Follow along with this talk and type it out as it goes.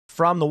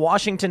from the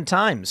Washington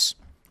Times.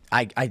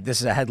 This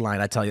is a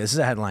headline, I tell you. This is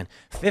a headline.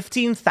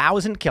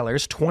 15,000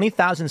 killers,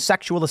 20,000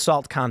 sexual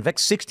assault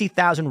convicts,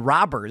 60,000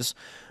 robbers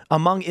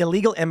among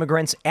illegal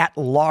immigrants at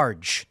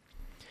large.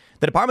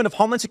 The Department of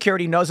Homeland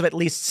Security knows of at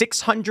least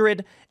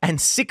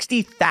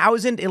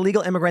 660,000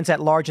 illegal immigrants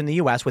at large in the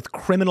U.S. with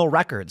criminal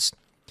records,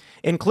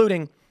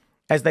 including,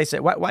 as they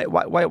say,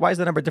 why is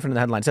the number different in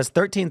the headline? It says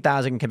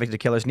 13,000 convicted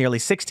killers, nearly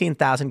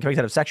 16,000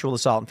 convicted of sexual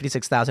assault, and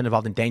 56,000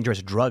 involved in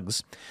dangerous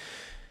drugs.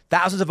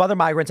 Thousands of other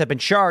migrants have been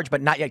charged,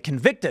 but not yet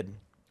convicted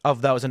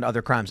of those and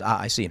other crimes.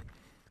 I see.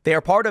 They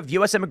are part of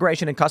U.S.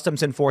 Immigration and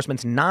Customs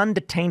Enforcement's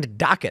non-detained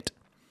docket.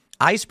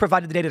 ICE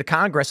provided the data to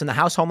Congress, and the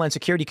House Homeland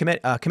Security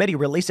Committee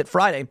released it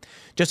Friday,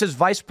 just as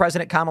Vice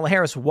President Kamala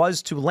Harris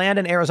was to land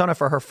in Arizona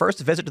for her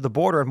first visit to the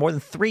border in more than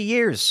 3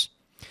 years.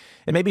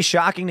 It may be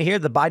shocking to hear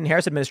the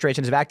Biden-Harris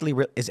administration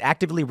is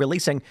actively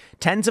releasing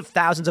tens of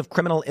thousands of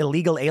criminal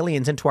illegal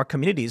aliens into our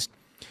communities,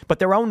 but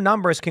their own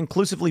numbers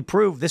conclusively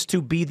prove this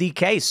to be the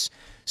case,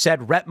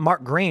 said Rep.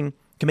 Mark Green,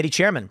 committee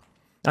chairman.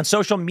 On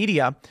social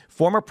media,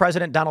 former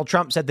President Donald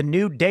Trump said the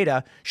new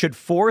data should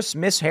force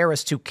Miss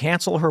Harris to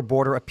cancel her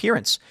border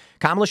appearance.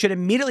 Kamala should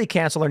immediately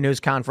cancel her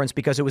news conference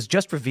because it was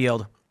just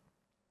revealed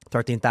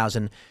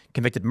 13,000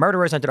 convicted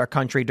murderers entered our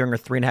country during her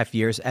 3.5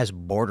 years as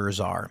border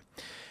czar.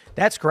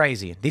 That's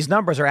crazy. These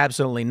numbers are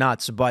absolutely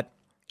nuts, but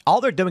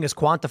all they're doing is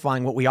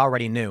quantifying what we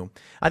already knew.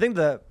 I think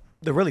the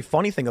really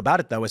funny thing about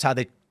it, though, is how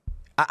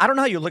I don't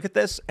know how you look at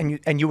this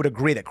and you would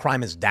agree that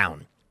crime is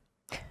down.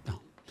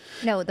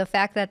 No, the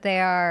fact that they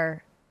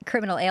are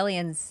criminal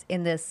aliens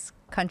in this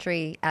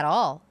country at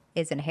all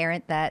is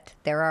inherent, that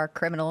there are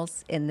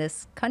criminals in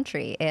this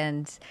country,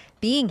 and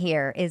being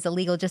here is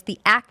illegal. Just the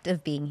act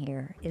of being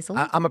here is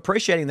illegal. I'm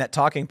appreciating that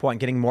talking point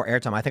getting more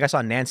airtime. I think I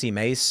saw Nancy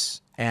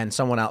Mace and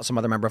someone else, some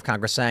other member of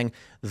Congress, saying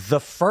the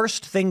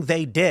first thing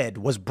they did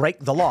was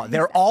break the law.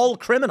 They're all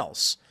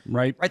criminals.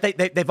 Right.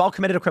 They've all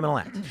committed a criminal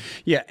act.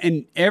 Yeah.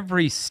 And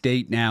every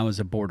state now is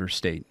a border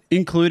state,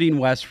 including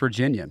West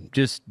Virginia,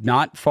 just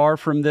not far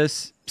from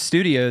this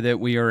studio that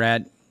we are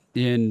at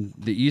in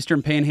the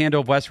eastern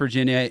panhandle of West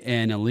Virginia.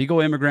 An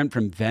illegal immigrant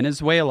from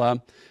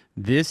Venezuela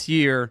this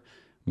year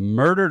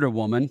murdered a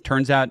woman,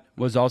 turns out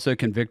was also a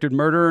convicted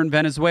murderer in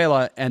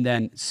Venezuela, and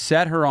then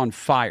set her on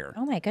fire.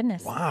 Oh, my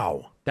goodness.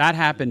 Wow. That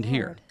happened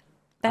here.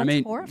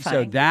 That's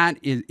horrifying. So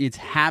it's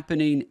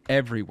happening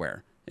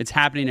everywhere. It's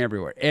happening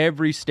everywhere.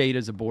 Every state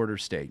is a border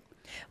state.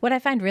 What I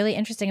find really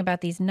interesting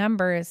about these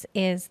numbers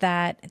is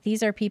that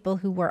these are people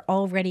who were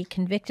already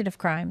convicted of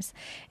crimes.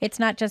 It's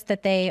not just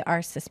that they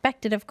are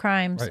suspected of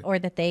crimes or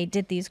that they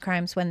did these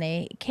crimes when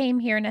they came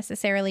here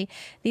necessarily.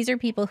 These are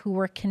people who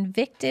were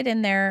convicted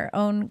in their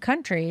own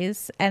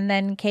countries and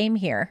then came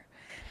here.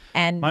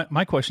 And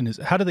my question is,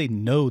 how do they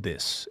know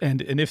this?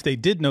 And if they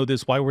did know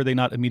this, why were they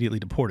not immediately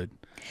deported?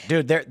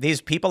 Dude, these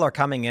people are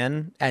coming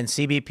in and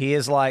CBP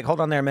is like,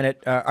 hold on there a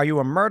minute. Are you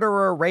a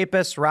murderer,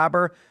 rapist,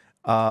 robber?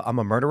 I'm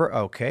a murderer.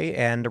 Okay.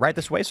 And right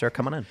this way, sir.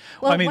 Come on in.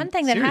 Well, one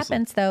thing that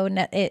happens, though,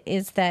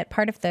 is that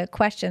part of the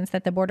questions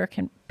that the Border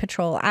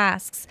Patrol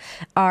asks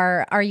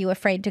are you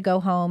afraid to go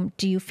home?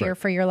 Do you fear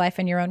for your life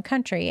in your own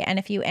country? And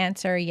if you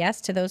answer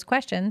yes to those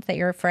questions, that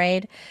you're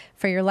afraid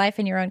for your life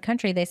in your own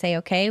country, they say,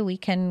 okay, we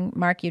can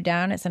mark you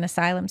down as an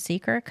asylum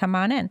seeker. Come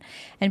on in.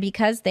 And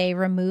because they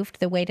removed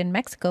the wait in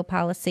Mexico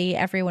policy,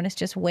 everyone is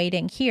just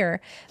waiting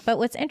here. But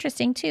what's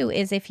interesting, too,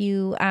 is if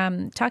you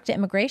talk to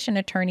immigration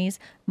attorneys,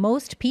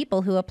 most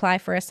people who apply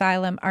for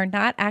asylum are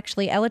not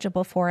actually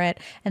eligible for it,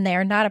 and they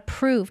are not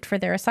approved for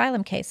their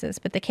asylum cases.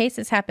 But the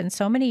cases happen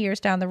so many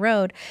years down the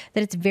road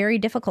that it's very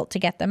difficult to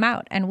get them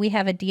out. And we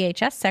have a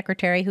DHS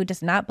secretary who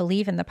does not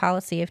believe in the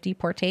policy of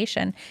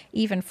deportation,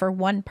 even for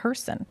one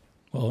person.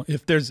 Well,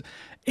 if there's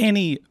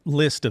any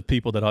list of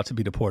people that ought to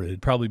be deported,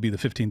 it'd probably be the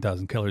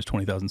 15,000 killers,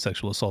 20,000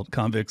 sexual assault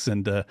convicts,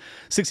 and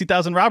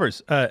 60,000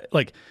 robbers.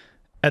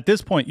 At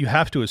this point, you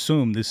have to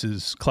assume this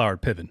is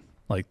Cloward Piven,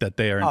 like that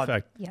they are, in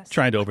fact,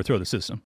 trying to overthrow the system.